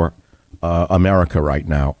survival for America right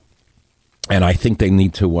now. And I think they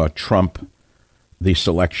need to trump the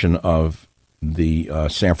selection of the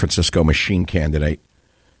San Francisco machine candidate,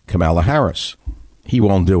 Kamala Harris. He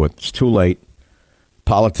won't do it. It's too late.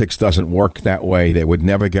 Politics doesn't work that way. They would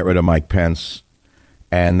never get rid of Mike Pence.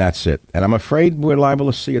 And that's it. And I'm afraid we're liable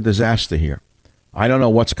to see a disaster here. I don't know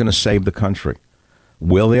what's going to save the country.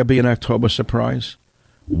 Will there be an October surprise?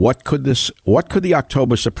 What could the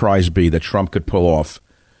October surprise be that Trump could pull off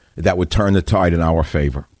that would turn the tide in our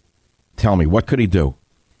favor? Tell me, what could he do?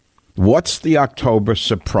 What's the October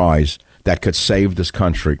surprise that could save this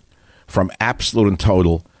country from absolute and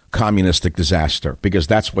total communistic disaster? Because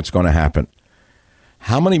that's what's going to happen.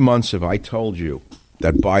 How many months have I told you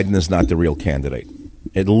that Biden is not the real candidate?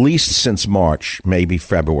 At least since March, maybe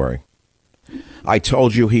February. I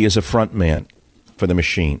told you he is a front man for the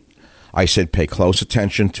machine. I said pay close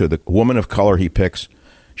attention to the woman of color he picks.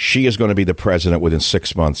 She is going to be the president within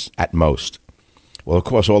 6 months at most. Well, of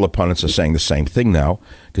course, all opponents are saying the same thing now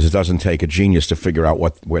because it doesn't take a genius to figure out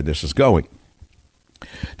where this is going.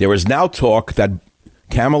 There is now talk that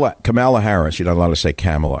Kamala Harris, you're not allowed to say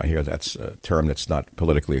Kamala here. That's a term that's not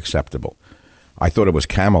politically acceptable. I thought it was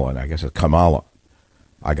Kamala, and I guess it's Kamala.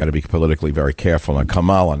 I got to be politically very careful. And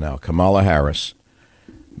Kamala now, Kamala Harris.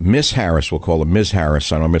 Miss Harris, we'll call her Ms.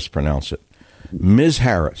 Harris. I don't mispronounce it. Ms.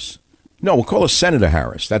 Harris. No, we'll call her Senator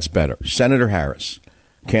Harris. That's better. Senator Harris.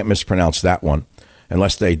 Can't mispronounce that one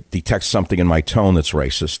unless they detect something in my tone that's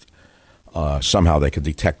racist. Somehow they could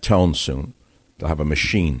detect tone soon. They'll have a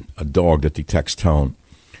machine, a dog that detects tone.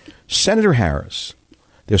 Senator Harris.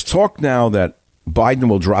 There's talk now that Biden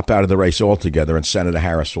will drop out of the race altogether and Senator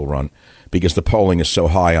Harris will run because the polling is so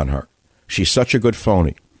high on her. She's such a good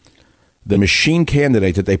phony. The machine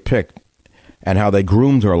candidate that they picked and how they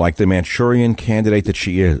groomed her like the Manchurian candidate that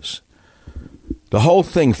she is. The whole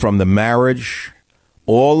thing from the marriage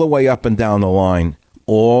all the way up and down the line,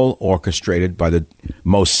 all orchestrated by the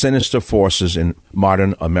most sinister forces in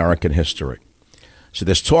modern American history. So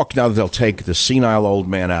there's talk now that they'll take the senile old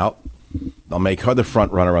man out. They'll make her the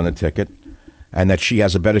front runner on the ticket and that she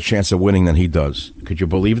has a better chance of winning than he does. Could you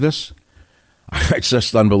believe this? It's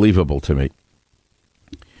just unbelievable to me.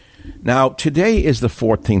 Now, today is the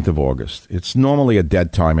 14th of August. It's normally a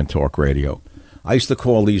dead time in talk radio. I used to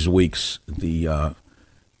call these weeks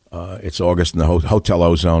it's August in the Hotel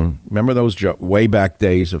Ozone. Remember those way back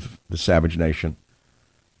days of the Savage Nation?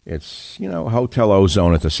 It's, Hotel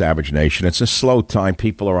Ozone at the Savage Nation. It's a slow time.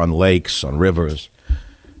 People are on lakes, on rivers.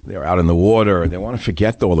 They're out in the water. They want to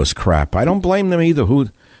forget all this crap. I don't blame them either.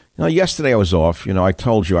 Yesterday I was off. I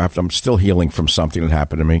told you I'm still healing from something that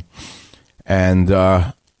happened to me. And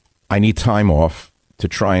I need time off to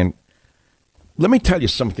try and... Let me tell you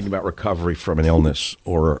something about recovery from an illness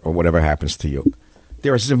or whatever happens to you.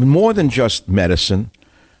 There is more than just medicine,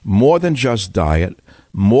 more than just diet,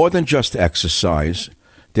 more than just exercise.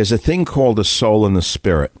 There's a thing called the soul and the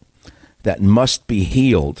spirit that must be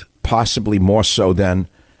healed, possibly more so than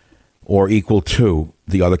or equal to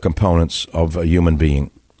the other components of a human being.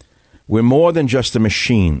 We're more than just a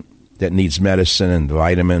machine that needs medicine and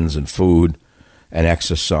vitamins and food and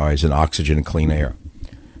exercise and oxygen and clean air.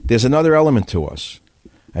 There's another element to us,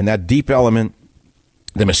 and that deep element,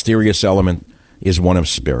 the mysterious element, is one of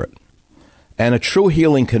spirit. And a true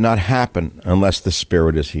healing cannot happen unless the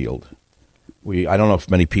spirit is healed. I don't know if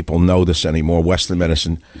many people know this anymore. Western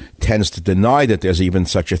medicine tends to deny that there's even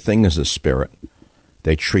such a thing as a spirit.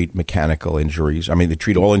 They treat mechanical injuries. They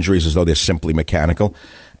treat all injuries as though they're simply mechanical.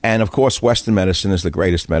 And, of course, Western medicine is the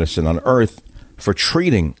greatest medicine on earth for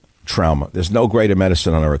treating trauma. There's no greater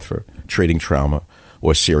medicine on earth for treating trauma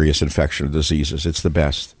or serious infection or diseases. It's the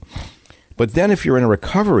best. But then if you're in a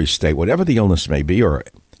recovery state, whatever the illness may be, or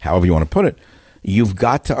however you want to put it, you've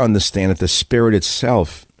got to understand that the spirit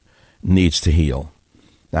itself needs to heal.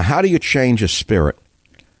 Now, how do you change a spirit,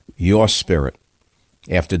 your spirit,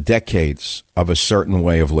 after decades of a certain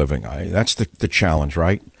way of living? That's the challenge,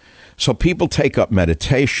 right? So people take up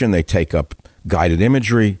meditation, they take up guided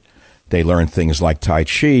imagery, they learn things like Tai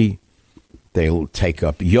Chi, they take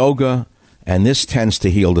up yoga, and this tends to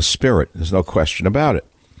heal the spirit. There's no question about it.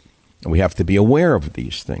 And we have to be aware of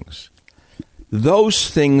these things. Those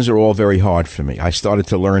things are all very hard for me. I started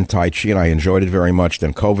to learn Tai Chi, and I enjoyed it very much.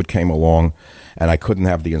 Then COVID came along, and I couldn't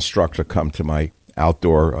have the instructor come to my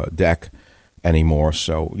outdoor deck anymore.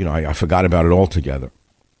 So, I forgot about it altogether.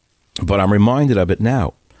 But I'm reminded of it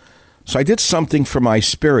now. So I did something for my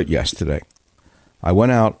spirit yesterday. I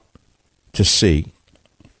went out to sea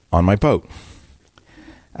on my boat.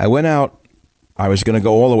 I went out. I was going to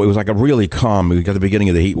go all the way. It was like a really calm. We got the beginning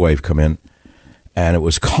of the heat wave come in. And it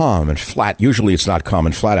was calm and flat. Usually it's not calm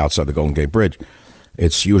and flat outside the Golden Gate Bridge.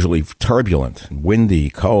 It's usually turbulent, windy,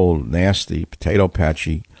 cold, nasty, potato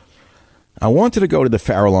patchy. I wanted to go to the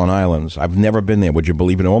Farallon Islands. I've never been there. Would you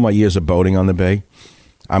believe it? In all my years of boating on the bay,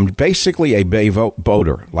 I'm basically a bay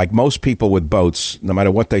boater. Like most people with boats, no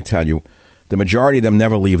matter what they tell you, the majority of them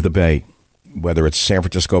never leave the bay, whether it's San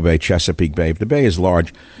Francisco Bay, Chesapeake Bay. If the bay is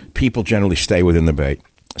large, people generally stay within the bay.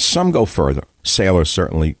 Some go further. Sailors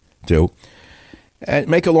certainly do. And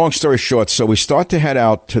make a long story short, so we start to head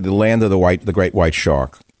out to the land of the great white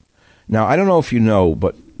shark. Now, I don't know if you know,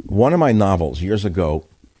 but one of my novels years ago,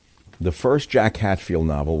 the first Jack Hatfield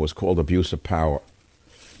novel was called Abuse of Power.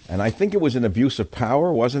 And I think it was an Abuse of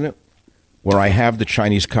Power, wasn't it? Where I have the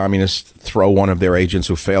Chinese communists throw one of their agents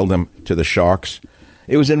who failed them to the sharks.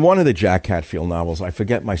 It was in one of the Jack Hatfield novels. I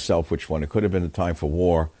forget myself which one. It could have been The Time for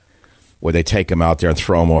War, where they take him out there and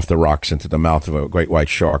throw him off the rocks into the mouth of a great white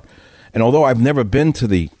shark. And although I've never been to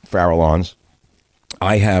the Farallons,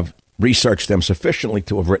 I have researched them sufficiently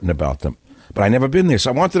to have written about them. But I've never been there,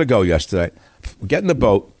 so I wanted to go yesterday. We get in the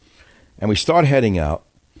boat, and we start heading out.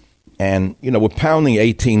 And, we're pounding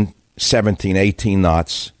 18, 17, 18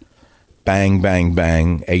 knots. Bang, bang,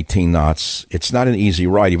 bang, 18 knots. It's not an easy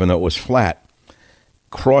ride, even though it was flat.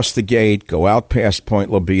 Cross the gate, go out past Point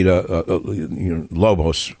Lobita,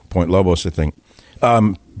 Lobos, Point Lobos, I think.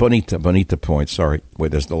 Bonita Point, sorry, where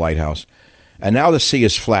there's the lighthouse. And now the sea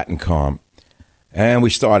is flat and calm. And we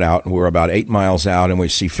start out, and we're about 8 miles out, and we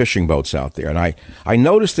see fishing boats out there. And I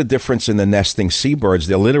noticed the difference in the nesting seabirds.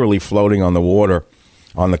 They're literally floating on the water,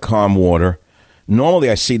 on the calm water. Normally,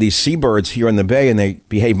 I see these seabirds here in the bay, and they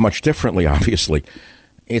behave much differently, obviously.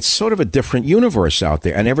 It's sort of a different universe out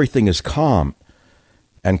there, and everything is calm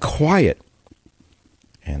and quiet.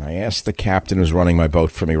 And I asked the captain who's running my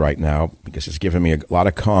boat for me right now, because it's given me a lot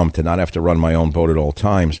of calm to not have to run my own boat at all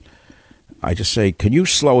times. I just say, can you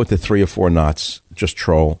slow it to 3 or 4 knots? Just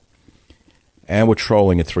troll. And we're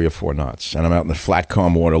trolling at 3 or 4 knots. And I'm out in the flat,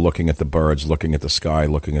 calm water looking at the birds, looking at the sky,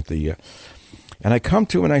 looking at the... And I come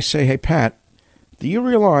to him and I say, hey, Pat, do you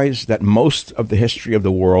realize that most of the history of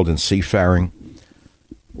the world in seafaring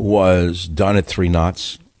was done at 3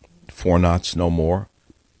 knots, 4 knots, no more?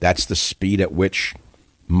 That's the speed at which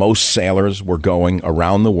most sailors were going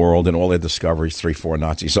around the world in all their discoveries, 3, 4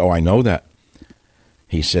 knots. He said, oh, I know that.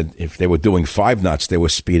 He said if they were doing 5 knots, they were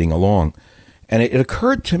speeding along. And it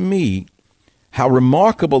occurred to me how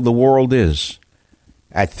remarkable the world is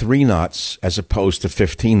at 3 knots as opposed to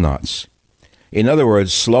 15 knots. In other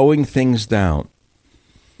words, slowing things down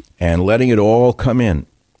and letting it all come in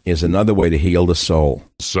is another way to heal the soul.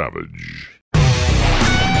 Savage.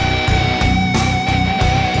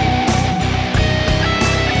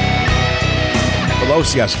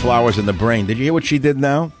 Pelosi has flowers in the brain. Did you hear what she did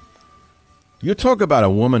now? You talk about a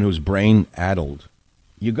woman who's brain addled.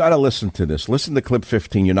 You got to listen to this. Listen to clip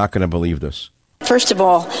 15. You're not going to believe this. First of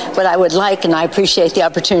all, what I would like, and I appreciate the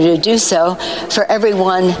opportunity to do so, for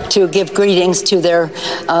everyone to give greetings to their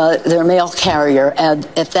mail carrier. And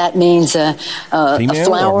if that means a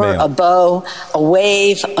flower, a bow, a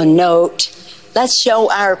wave, a note, let's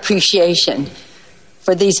show our appreciation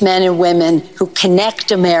for these men and women who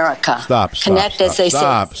connect America. Stop.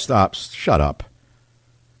 Shut up.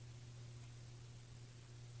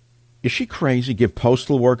 Is she crazy? Give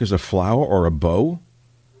postal workers a flower or a bow?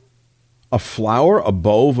 A flower, a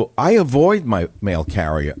bow? I avoid my mail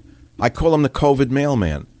carrier. I call him the COVID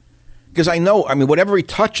mailman. Because I know, whatever he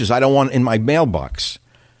touches, I don't want in my mailbox.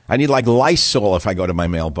 I need like Lysol if I go to my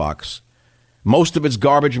mailbox. Most of it's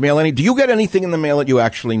garbage mail. Do you get anything in the mail that you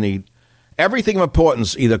actually need? Everything of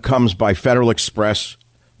importance either comes by Federal Express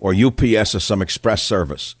or UPS or some express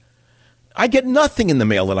service. I get nothing in the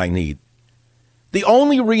mail that I need. The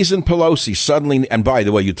only reason Pelosi suddenly, and by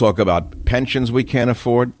the way, you talk about pensions we can't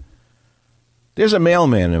afford. There's a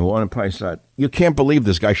mailman in one place that you can't believe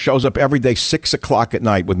this guy shows up every day 6 o'clock at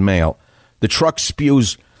night with mail. The truck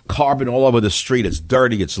spews carbon all over the street. It's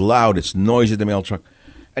dirty. It's loud. It's noisy, the mail truck.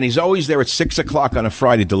 And he's always there at 6 o'clock on a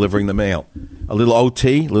Friday delivering the mail. A little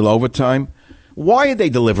OT, a little overtime. Why are they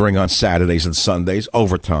delivering on Saturdays and Sundays?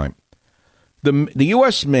 Overtime. The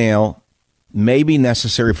U.S. mail may be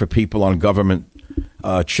necessary for people on government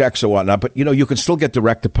checks or whatnot. But, you can still get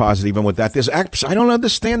direct deposit even with that. I don't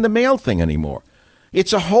understand the mail thing anymore.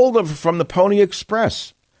 It's a holdover from the Pony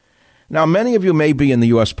Express. Now, many of you may be in the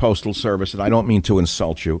U.S. Postal Service, and I don't mean to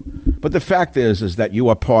insult you, but the fact is that you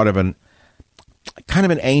are part of an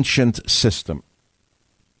ancient system.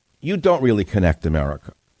 You don't really connect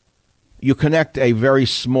America. You connect a very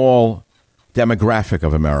small demographic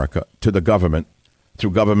of America to the government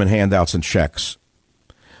through government handouts and checks.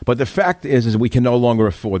 But the fact is we can no longer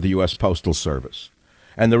afford the U.S. Postal Service.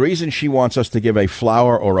 And the reason she wants us to give a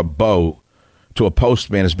flower or a bow to a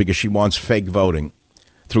postman is because she wants fake voting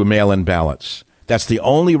through mail-in ballots. That's the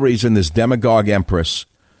only reason this demagogue empress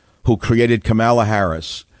who created Kamala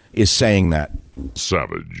Harris is saying that.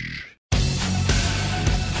 Savage.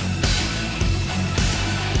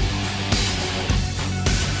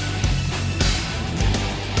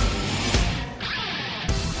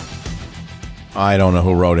 I don't know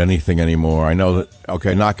who wrote anything anymore. I know that,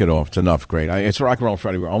 okay, knock it off. It's enough. Great. It's Rock and Roll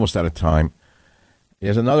Friday. We're almost out of time.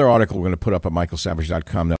 There's another article we're going to put up at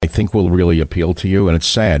michaelsavage.com that I think will really appeal to you, and it's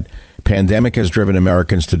sad. Pandemic has driven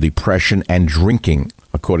Americans to depression and drinking,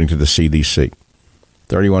 according to the CDC.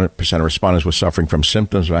 31% of respondents were suffering from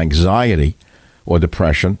symptoms of anxiety or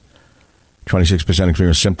depression. 26%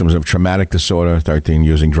 experienced symptoms of traumatic disorder. 13%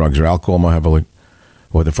 using drugs or alcohol more heavily,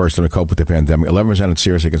 or the first time to cope with the pandemic. 11% had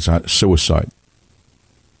seriously considered suicide.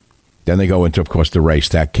 Then they go into, of course, the race.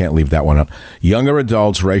 That can't leave that one out. Younger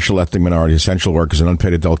adults, racial, ethnic minorities, essential workers, and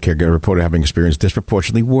unpaid adult caregiver reported having experienced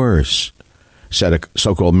disproportionately worse, said a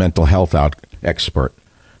so-called mental health expert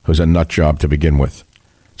who's a nut job to begin with.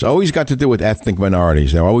 It's always got to do with ethnic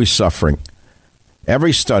minorities. They're always suffering.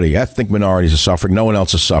 Every study, ethnic minorities are suffering. No one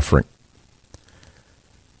else is suffering.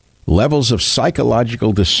 Levels of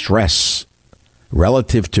psychological distress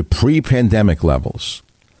relative to pre-pandemic levels.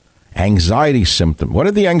 Anxiety symptom. What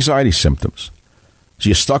are the anxiety symptoms? So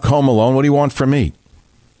you're stuck home alone. What do you want from me?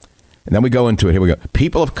 And then we go into it. Here we go.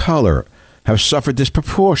 People of color have suffered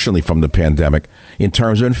disproportionately from the pandemic in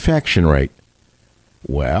terms of infection rate.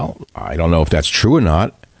 Well, I don't know if that's true or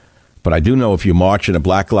not, but I do know if you march in a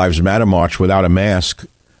Black Lives Matter march without a mask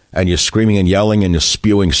and you're screaming and yelling and you're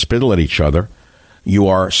spewing spittle at each other, you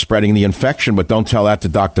are spreading the infection. But don't tell that to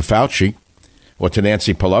Dr. Fauci or to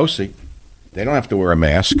Nancy Pelosi. They don't have to wear a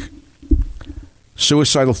mask.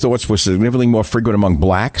 Suicidal thoughts were significantly more frequent among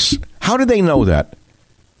blacks. How did they know that?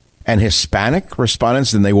 And Hispanic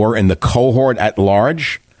respondents than they were in the cohort at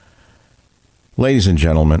large? Ladies and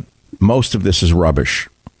gentlemen, most of this is rubbish.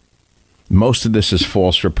 Most of this is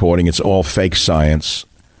false reporting. It's all fake science.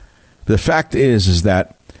 The fact is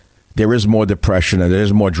that there is more depression and there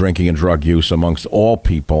is more drinking and drug use amongst all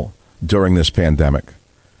people during this pandemic.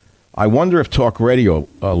 I wonder if talk radio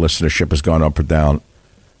listenership has gone up or down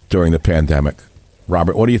during the pandemic.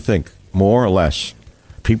 Robert, what do you think? More or less?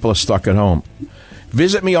 People are stuck at home.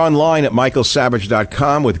 Visit me online at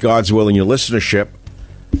michaelsavage.com. With God's will and your listenership,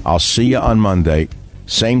 I'll see you on Monday.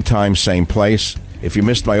 Same time, same place. If you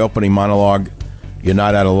missed my opening monologue, you're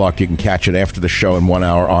not out of luck. You can catch it after the show in 1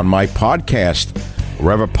 hour on my podcast,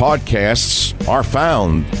 wherever podcasts are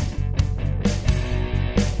found.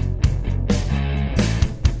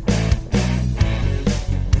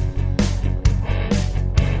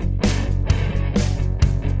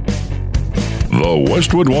 The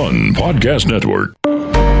Westwood One Podcast Network.